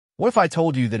What if I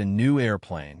told you that a new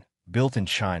airplane, built in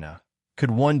China,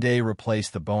 could one day replace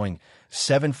the Boeing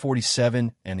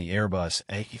 747 and the Airbus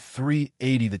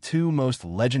A380, the two most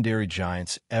legendary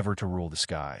giants ever to rule the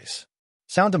skies?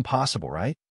 Sound impossible,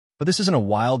 right? But this isn't a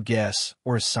wild guess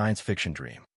or a science fiction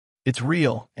dream. It's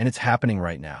real, and it's happening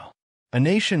right now. A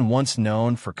nation once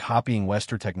known for copying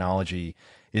Western technology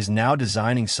is now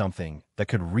designing something that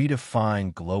could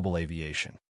redefine global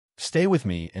aviation. Stay with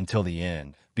me until the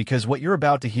end, because what you're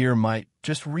about to hear might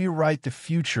just rewrite the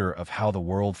future of how the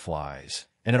world flies.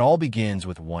 And it all begins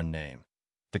with one name,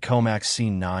 the COMAC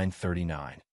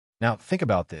C939. Now, think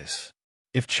about this.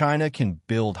 If China can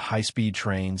build high-speed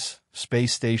trains,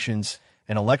 space stations,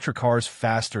 and electric cars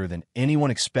faster than anyone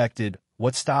expected,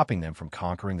 what's stopping them from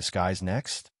conquering the skies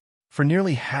next? For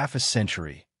nearly half a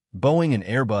century, Boeing and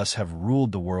Airbus have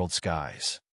ruled the world's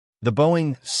skies. The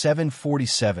Boeing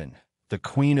 747, the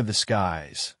queen of the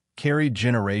skies, carried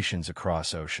generations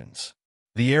across oceans.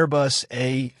 The Airbus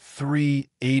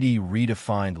A380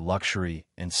 redefined luxury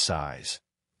and size,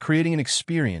 creating an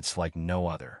experience like no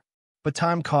other. But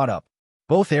time caught up.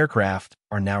 Both aircraft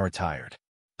are now retired.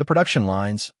 The production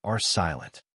lines are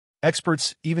silent.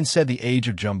 Experts even said the age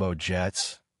of jumbo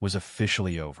jets was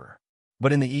officially over.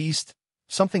 But in the East,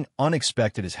 something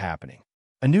unexpected is happening.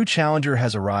 A new challenger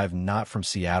has arrived not from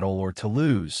Seattle or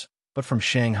Toulouse, but from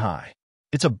Shanghai.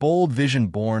 It's a bold vision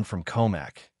born from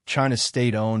COMAC, China's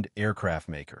state-owned aircraft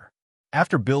maker.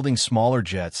 After building smaller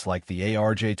jets like the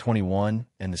ARJ-21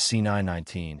 and the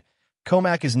C919,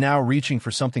 COMAC is now reaching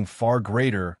for something far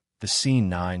greater, the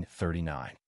C939.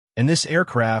 And this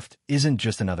aircraft isn't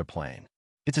just another plane.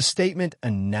 It's a statement,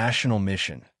 a national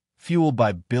mission, fueled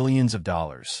by billions of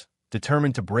dollars,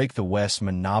 determined to break the West's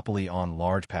monopoly on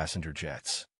large passenger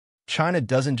jets. China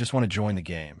doesn't just want to join the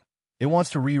game. It wants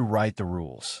to rewrite the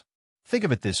rules. Think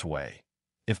of it this way.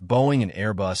 If Boeing and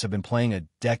Airbus have been playing a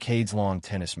decades-long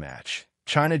tennis match,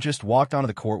 China just walked onto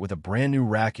the court with a brand-new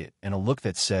racket and a look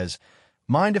that says,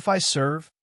 "Mind if I serve?"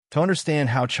 To understand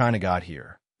how China got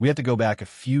here, we have to go back a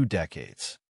few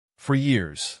decades. For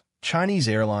years, Chinese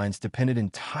airlines depended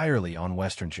entirely on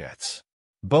Western jets.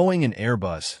 Boeing and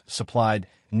Airbus supplied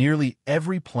nearly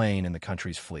every plane in the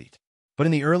country's fleet. But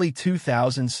in the early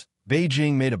 2000s,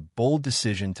 Beijing made a bold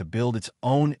decision to build its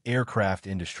own aircraft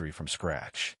industry from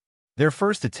scratch. Their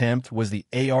first attempt was the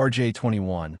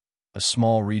ARJ-21, a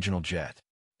small regional jet.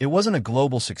 It wasn't a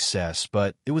global success,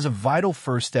 but it was a vital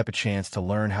first step, a chance to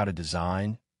learn how to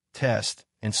design, test,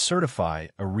 and certify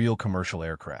a real commercial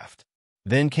aircraft.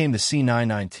 Then came the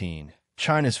C919,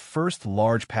 China's first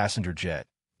large passenger jet,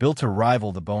 built to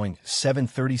rival the Boeing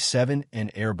 737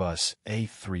 and Airbus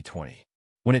A320.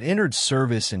 When it entered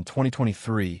service in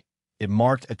 2023, it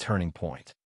marked a turning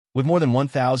point. With more than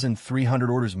 1,300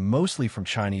 orders mostly from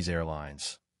Chinese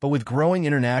airlines, but with growing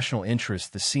international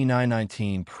interest, the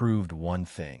C919 proved one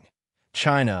thing.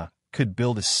 China could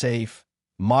build a safe,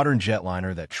 modern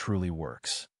jetliner that truly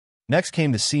works. Next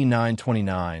came the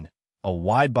C929, a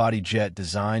wide-body jet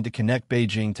designed to connect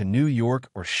Beijing to New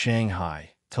York or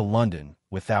Shanghai to London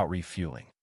without refueling.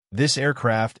 This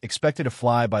aircraft, expected to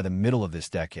fly by the middle of this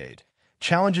decade,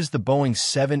 challenges the Boeing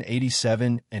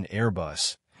 787 and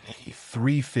Airbus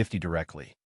A350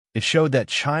 directly. It showed that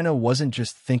China wasn't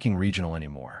just thinking regional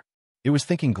anymore. It was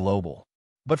thinking global.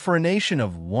 But for a nation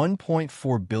of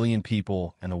 1.4 billion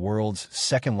people and the world's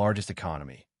second-largest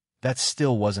economy, that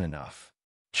still wasn't enough.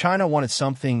 China wanted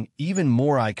something even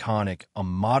more iconic, a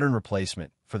modern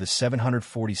replacement for the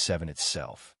 747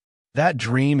 itself. That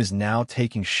dream is now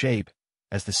taking shape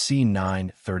as the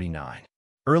C939.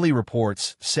 Early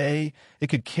reports say it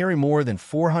could carry more than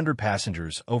 400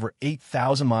 passengers over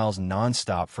 8,000 miles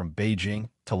nonstop from Beijing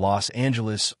to Los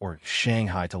Angeles or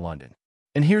Shanghai to London.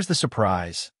 And here's the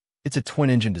surprise. It's a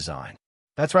twin-engine design.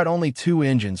 That's right, only 2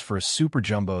 engines for a super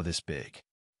jumbo this big.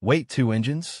 Wait, 2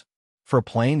 engines? For a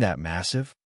plane that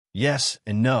massive? Yes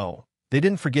and no. They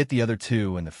didn't forget the other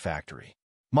 2 in the factory.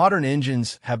 Modern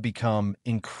engines have become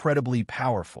incredibly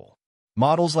powerful.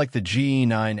 Models like the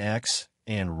GE9X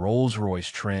and Rolls-Royce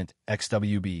Trent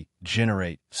XWB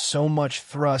generate so much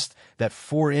thrust that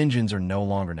 4 engines are no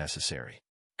longer necessary.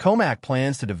 COMAC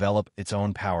plans to develop its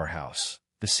own powerhouse,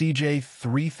 the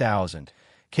CJ3000,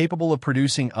 capable of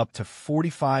producing up to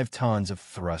 45 tons of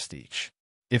thrust each.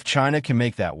 If China can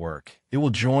make that work, it will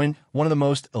join one of the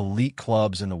most elite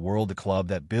clubs in the world, the club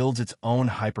that builds its own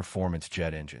high-performance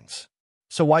jet engines.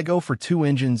 So why go for 2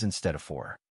 engines instead of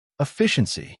 4?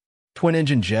 Efficiency.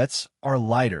 Twin-engine jets are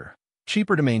lighter,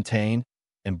 cheaper to maintain,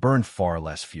 and burn far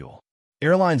less fuel.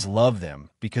 Airlines love them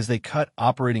because they cut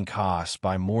operating costs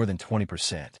by more than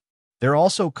 20%. They're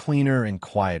also cleaner and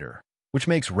quieter, which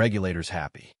makes regulators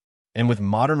happy. And with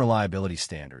modern reliability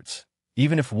standards,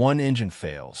 even if one engine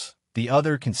fails, the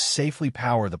other can safely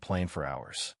power the plane for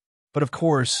hours. But of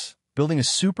course, building a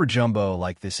super jumbo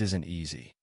like this isn't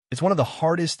easy. It's one of the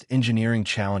hardest engineering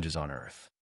challenges on Earth.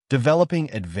 Developing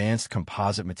advanced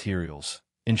composite materials,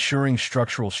 ensuring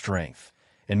structural strength,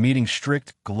 and meeting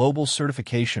strict global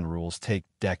certification rules take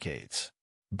decades.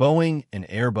 Boeing and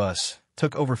Airbus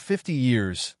took over 50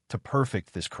 years to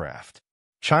perfect this craft.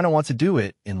 China wants to do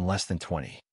it in less than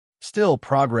 20. Still,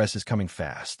 progress is coming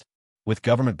fast. With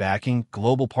government backing,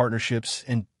 global partnerships,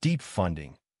 and deep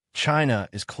funding, China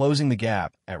is closing the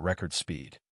gap at record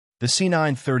speed. The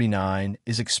C939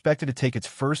 is expected to take its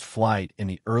first flight in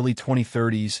the early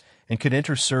 2030s and could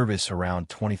enter service around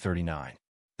 2039.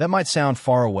 That might sound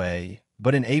far away,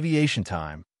 but in aviation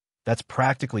time, that's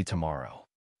practically tomorrow.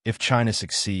 If China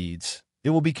succeeds, it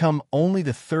will become only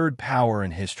the third power in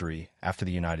history after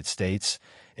the United States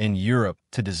and Europe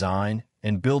to design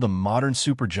and build a modern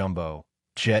super jumbo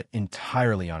jet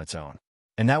entirely on its own.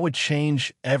 And that would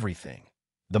change everything: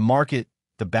 the market,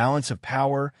 the balance of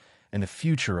power, and the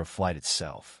future of flight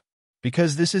itself.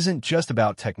 Because this isn't just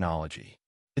about technology,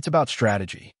 it's about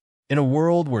strategy. In a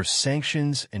world where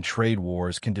sanctions and trade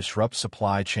wars can disrupt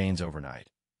supply chains overnight,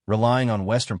 relying on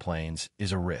Western planes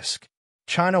is a risk.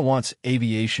 China wants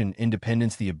aviation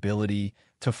independence, the ability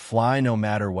to fly no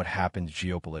matter what happens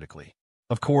geopolitically.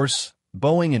 Of course,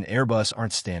 Boeing and Airbus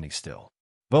aren't standing still.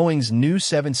 Boeing's new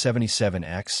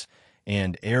 777X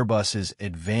and Airbus's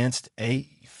advanced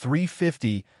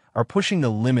A380 are pushing the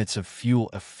limits of fuel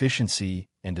efficiency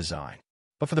and design.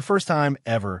 But for the first time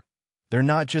ever, they're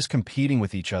not just competing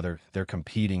with each other, they're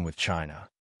competing with China.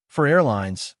 For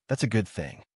airlines, that's a good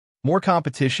thing. More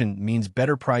competition means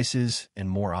better prices and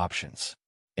more options.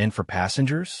 And for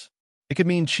passengers, it could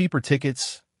mean cheaper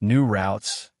tickets, new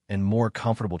routes, and more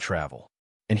comfortable travel.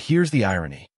 And here's the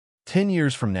irony. 10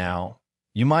 years from now,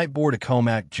 you might board a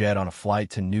COMAC jet on a flight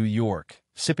to New York,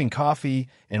 sipping coffee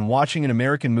and watching an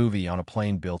American movie on a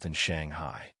plane built in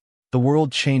Shanghai. The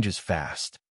world changes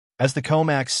fast. As the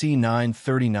COMAC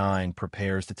C939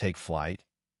 prepares to take flight,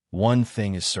 one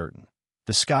thing is certain: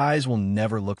 the skies will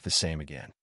never look the same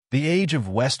again. The age of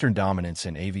Western dominance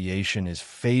in aviation is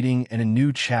fading, and a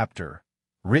new chapter,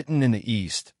 written in the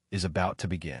East, is about to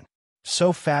begin.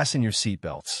 So fasten your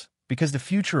seatbelts, because the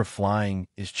future of flying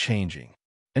is changing,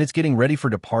 and it's getting ready for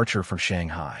departure from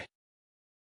Shanghai.